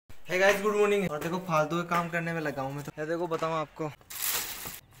Hey guys good morning. और देखो फालतू के काम करने में लगा हूँ मैं तो। देखो बताऊँ आपको,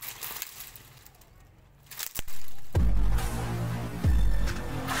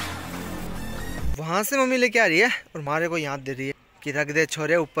 वहां से मम्मी लेके आ रही है और मारे को याद दे रही है कि रख दे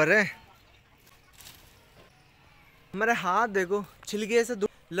छोरे ऊपर है। मेरे हाथ देखो छिलके से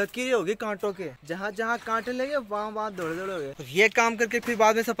लकीरें होगी कांटों के, जहाँ जहाँ कांटे लगे वहाँ दौड़े दौड़े हो गए। तो ये काम करके फिर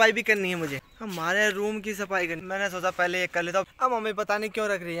बाद में सफाई भी करनी है मुझे, हमारे रूम की सफाई करनी। मैंने सोचा पहले ये कर लेता, अब मम्मी पता नहीं क्यों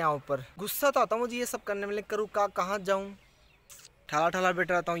रख रही है यहाँ ऊपर। गुस्सा तो आता मुझे ये सब करने में, लेकिन करूँ कहाँ जाऊँ, ठाला ठाला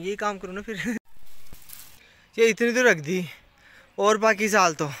बैठा रहता हूँ, यही काम करूँ ना फिर। ये इतनी तो रख दी और बाकी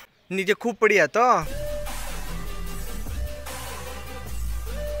साल तो नीचे खूब पड़ी है। तो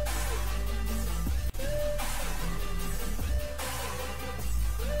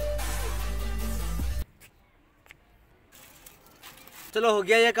चलो हो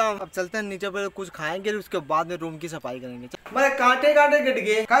गया ये काम, अब चलते हैं नीचे पर कुछ खाएंगे, उसके बाद में रूम की सफाई करेंगे। मेरे कांटे कांटे गिर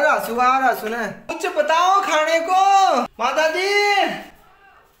गए, सुबह सुने कुछ बताओ खाने को। माता जी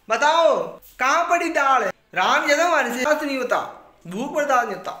बताओ कहाँ पड़ी दाल? राम जैसा हमारे से नहीं होता, भूख बर्दाश्त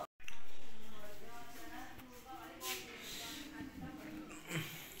नहीं होता।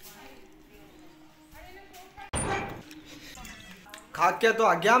 खा के तो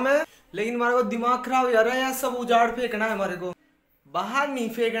आ गया मैं, लेकिन हमारे को दिमाग खराब हो जा रहा है। यार सब उजाड़ फेंकना है हमारे को, बाहर नहीं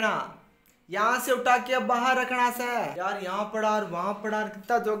फेंकना, यहाँ से उठा के अब बाहर रखना से। यार यहाँ पड़ा और वहाँ पड़ा,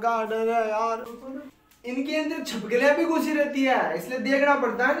 कितना जोगा डर है यार। इनके अंदर छिपकलियां भी घुसी रहती है, इसलिए देखना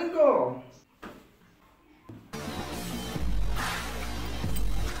पड़ता है इनको।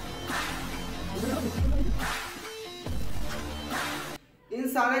 इन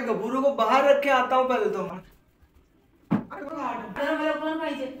सारे गबूरों को बाहर रख के आता हूँ पहले तो।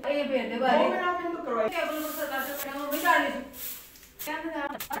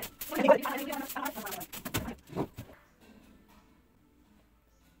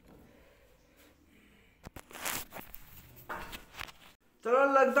 चलो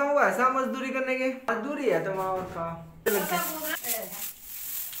लगता हूँ ऐसा मजदूरी करने के, मजदूरी है तुम्हारा का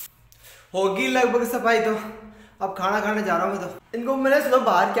होगी लगभग सफाई तो। अब खाना खाने जा रहा हूँ मैं तो। इनको मैंने सोचा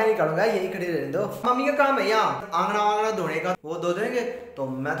बाहर क्या निकालूंगा, यही खड़े रहने दो। मम्मी का काम है यहाँ आंगना वांगना धोने का, वो धो देंगे तो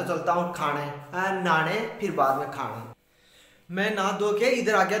मैं तो चलता हूँ खाने नहाने, फिर बाद में खाना। मैं नहा धो के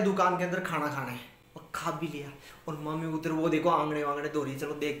इधर आ गया दुकान के अंदर खाना खाने, और खा भी लिया। और मम्मी उधर वो देखो आंगने वांगने धो रही है,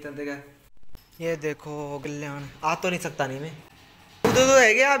 चलो देखते हैं। ये देखो कल्याण आ तो नहीं सकता नहीं मैं, उधर तो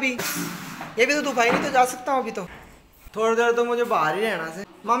है गया अभी, ये भी तो दोपहर नहीं तो जा सकता हूँ अभी तो। थोड़ी देर तो मुझे बाहर ही रहना से।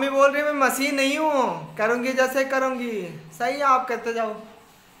 मम्मी बोल रही है मैं मशीन नहीं हूँ, करूँगी जैसे करूँगी। सही है आप कहते जाओ,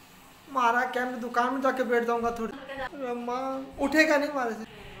 मारा क्या मैं दुकान में जाके बैठ जाऊँगा थोड़ी, माँ उठेगा नहीं हमारे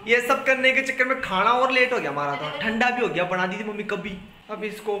से। ये सब करने के चक्कर में खाना और लेट हो गया हमारा, तो ठंडा भी हो गया, बना दी थी मम्मी कभी। अब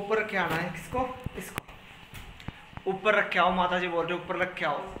इसको ऊपर रखे आना है, किसको? इसको ऊपर रखे आओ, माता जी बोल रहे ऊपर रखे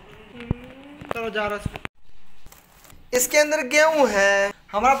आओ। चलो जा रहा। इसके अंदर गेहूं है,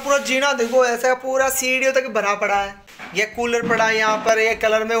 हमारा पूरा जीना देखो ऐसा पूरा सीढ़ियों तक भरा पड़ा है। ये कूलर पड़ा है यहाँ पर, ये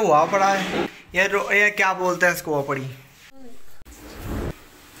कलर में हुआ पड़ा है। ये क्या बोलते हैं इसको, वो पड़ी।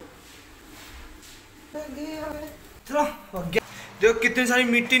 चलो हो गया। देखो कितनी सारी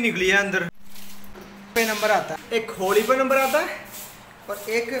मिट्टी निकली है अंदर। पे नंबर आता है, एक होली पर नंबर आता है और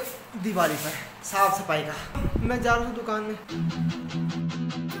एक दिवाली पर साफ सफाई का। मैं जा रहा हूँ दुकान में।